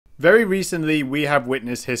Very recently, we have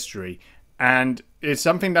witnessed history, and it's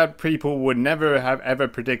something that people would never have ever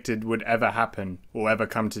predicted would ever happen or ever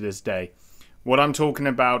come to this day. What I'm talking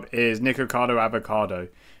about is Nikocado Avocado.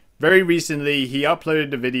 Very recently, he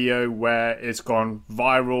uploaded a video where it's gone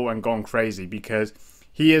viral and gone crazy because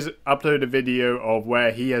he has uploaded a video of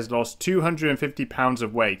where he has lost 250 pounds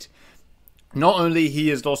of weight. Not only he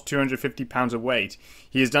has lost 250 pounds of weight,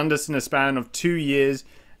 he has done this in a span of 2 years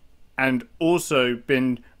and also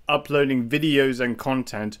been uploading videos and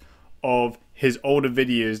content of his older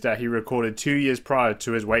videos that he recorded 2 years prior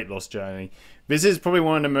to his weight loss journey. This is probably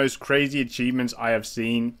one of the most crazy achievements I have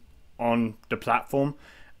seen on the platform,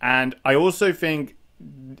 and I also think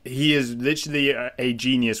he is literally a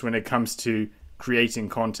genius when it comes to creating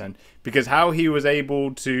content, because how he was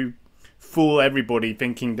able to fool everybody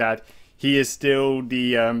thinking that he is still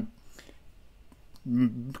the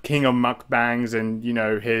king of mukbangs, and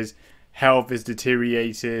his health is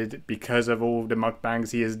deteriorated because of all the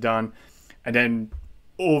mukbangs he has done, and then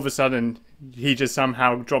all of a sudden he just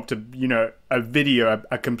somehow dropped a video,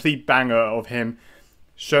 a complete banger of him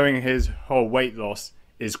showing his whole weight loss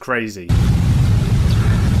is crazy.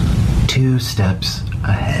 2 steps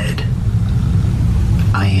ahead.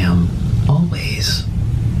 I am always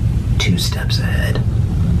 2 steps ahead.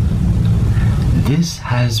 This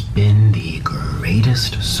has been the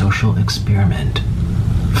greatest social experiment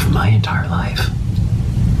for my entire life.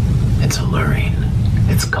 It's alluring,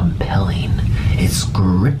 it's compelling, it's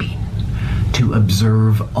gripping to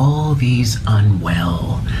observe all these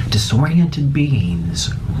unwell, disoriented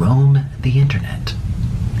beings roam the internet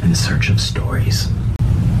in search of stories.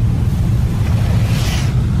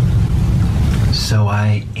 So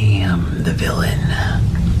I am the villain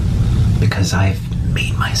because I've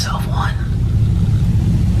made myself one.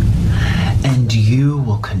 And you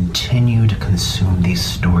will continue to consume these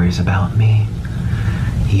stories about me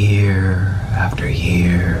year after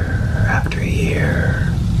year after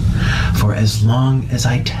year, for as long as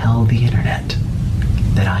I tell the internet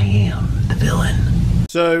that I am the villain.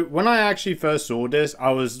 So when I actually first saw this, I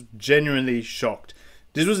was genuinely shocked.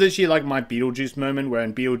 This was literally like my Beetlejuice moment, where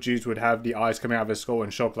Beetlejuice would have the eyes coming out of his skull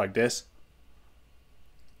and shock like this.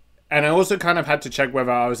 And I also kind of had to check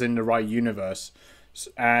whether I was in the right universe,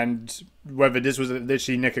 and whether this was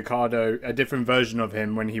literally Nikocado, a different version of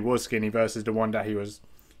him when he was skinny versus the one that he was,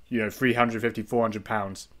 350, 400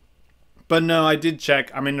 pounds. But no, I did check.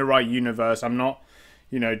 I'm in the right universe. I'm not,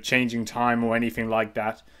 changing time or anything like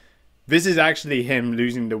that. This is actually him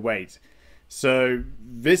losing the weight. So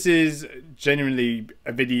this is genuinely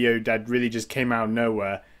a video that really just came out of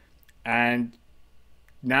nowhere, and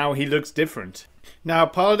now he looks different. Now,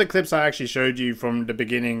 part of the clips I actually showed you from the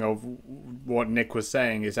beginning of what Nick was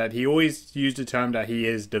saying is that he always used the term that he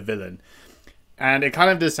is the villain. And it kind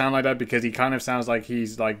of does sound like that because he kind of sounds like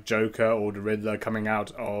he's like Joker or the Riddler coming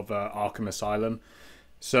out of Arkham Asylum.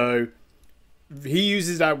 So he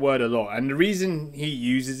uses that word a lot. And the reason he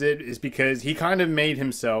uses it is because he kind of made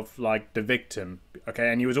himself like the victim.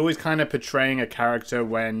 Okay, and he was always kind of portraying a character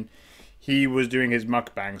when he was doing his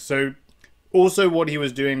mukbangs. So also what he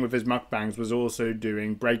was doing with his mukbangs was also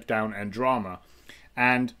doing breakdown and drama.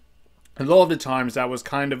 And a lot of the times that was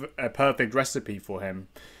kind of a perfect recipe for him,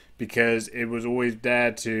 because it was always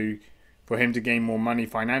there for him to gain more money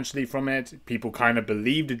financially from it. People kind of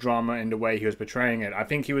believed the drama in the way he was portraying it. I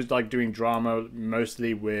think he was like doing drama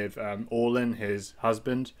mostly with Orlin, his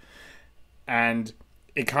husband. And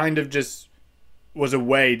it kind of just was a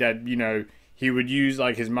way that, he would use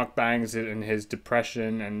like his mukbangs and his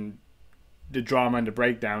depression and the drama and the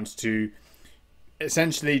breakdowns to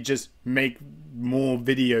essentially just make more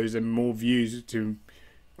videos and more views to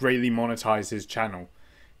greatly monetize his channel.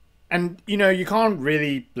 And you can't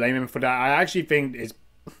really blame him for that. I actually think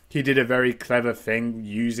he did a very clever thing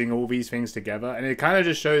using all these things together, and it kind of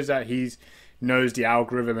just shows that he knows the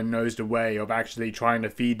algorithm and knows the way of actually trying to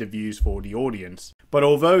feed the views for the audience. But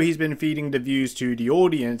although he's been feeding the views to the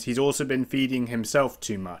audience, he's also been feeding himself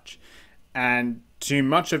too much. And too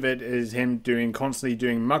much of it is him constantly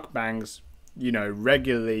doing mukbangs,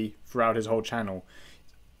 regularly throughout his whole channel.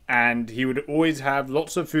 And he would always have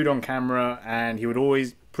lots of food on camera, and he would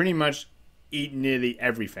always pretty much eat nearly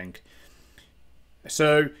everything.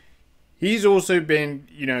 So he's also been,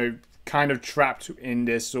 kind of trapped in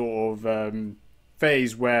this sort of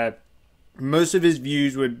phase where most of his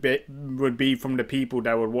views would be from the people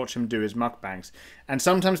that would watch him do his mukbangs. And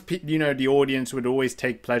sometimes, the audience would always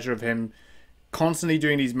take pleasure of him constantly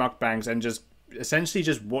doing these mukbangs and just essentially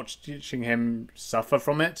just watching him suffer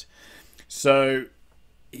from it. So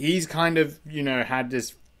he's kind of, had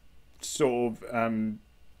this sort of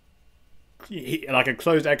like a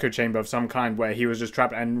closed echo chamber of some kind where he was just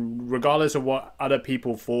trapped, and regardless of what other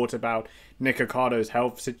people thought about Nikocado's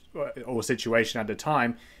health or situation at the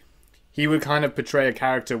time, he would kind of portray a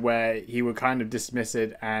character where he would kind of dismiss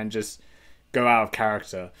it and just go out of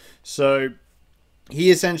character. So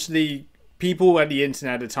he essentially, people at the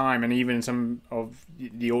internet at the time, and even some of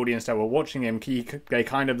the audience that were watching him, they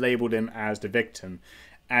kind of labeled him as the victim.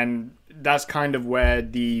 And that's kind of where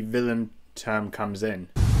the villain term comes in.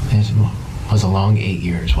 It was a long 8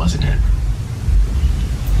 years, wasn't it?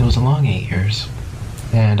 It was a long 8 years.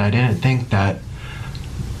 And I didn't think that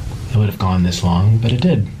it would have gone this long, but it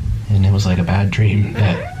did. And it was like a bad dream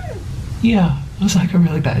that, yeah, it was like a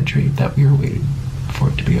really bad dream that we were waiting for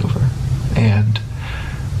it to be over. And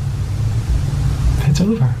it's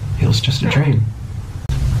over. It was just a dream.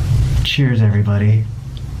 Cheers, everybody,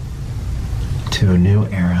 to a new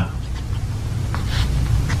era.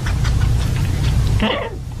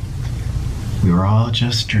 We were all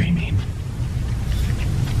just dreaming.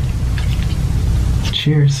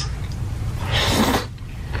 Cheers.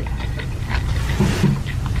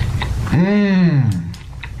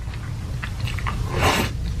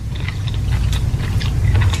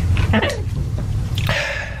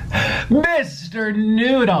 Mr.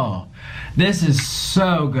 Noodle, this is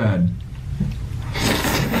so good.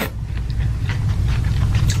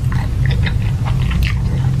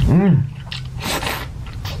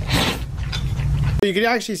 You can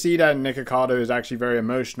actually see that Nikocado is actually very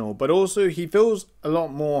emotional, but also he feels a lot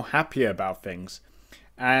more happier about things.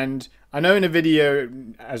 And I know in a video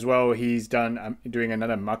as well, he's doing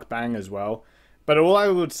another mukbang as well. But all I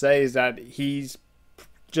would say is that he's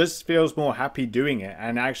just feels more happy doing it,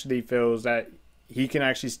 and actually feels that he can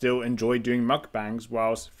actually still enjoy doing mukbangs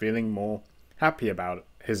whilst feeling more happy about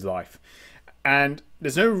his life. And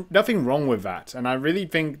there's nothing wrong with that. And I really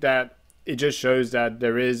think that it just shows that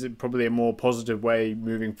there is probably a more positive way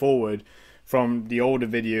moving forward from the older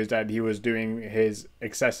videos that he was doing his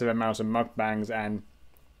excessive amounts of mukbangs and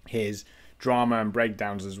his drama and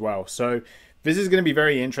breakdowns as well. So this is going to be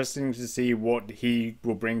very interesting to see what he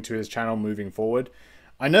will bring to his channel moving forward.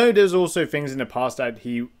 I know there's also things in the past that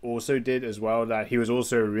he also did as well, that he was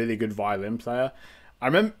also a really good violin player. I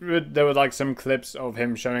remember there were like some clips of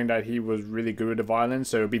him showing that he was really good with the violin,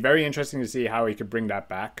 so it would be very interesting to see how he could bring that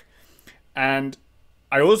back. And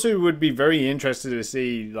I also would be very interested to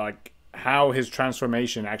see like how his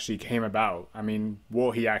transformation actually came about. I mean,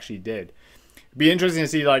 what he actually did. It'd be interesting to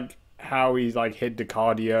see like how he's like hit the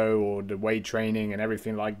cardio or the weight training and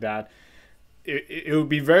everything like that. It would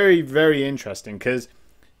be very, very interesting because,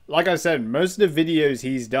 like I said, most of the videos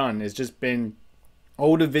he's done has just been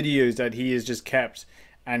older videos that he has just kept,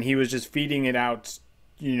 and he was just feeding it out,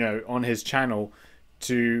 you know, on his channel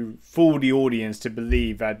to fool the audience to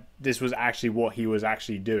believe that this was actually what he was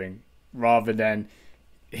actually doing, rather than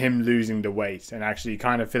him losing the weight and actually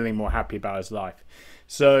kind of feeling more happy about his life.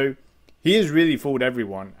 So he has really fooled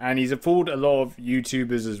everyone, and he's fooled a lot of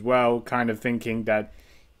YouTubers as well, kind of thinking that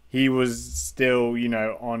he was still, you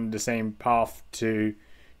know, on the same path to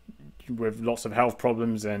with lots of health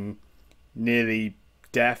problems and nearly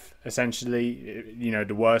death, essentially, you know,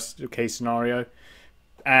 the worst case scenario.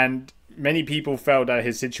 And many people felt that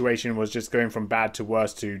his situation was just going from bad to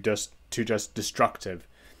worse to just destructive.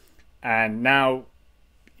 And now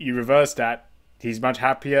you reverse that, he's much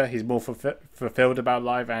happier, he's more fulfilled about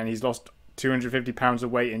life, and he's lost 250 pounds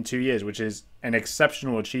of weight in 2 years, which is an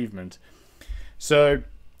exceptional achievement. So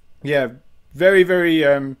yeah, very, very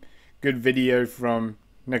good video from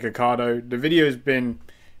Nikocado. The video has been,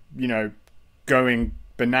 you know, going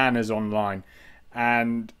bananas online,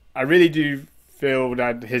 and I really do feel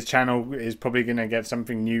that his channel is probably going to get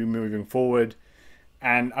something new moving forward.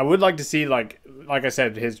 And I would like to see, like I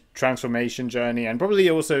said, his transformation journey, and probably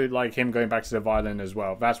also like him going back to the violin as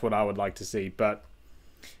well. That's what I would like to see, but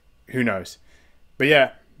who knows. But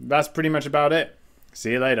yeah, that's pretty much about it.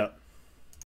 See you later.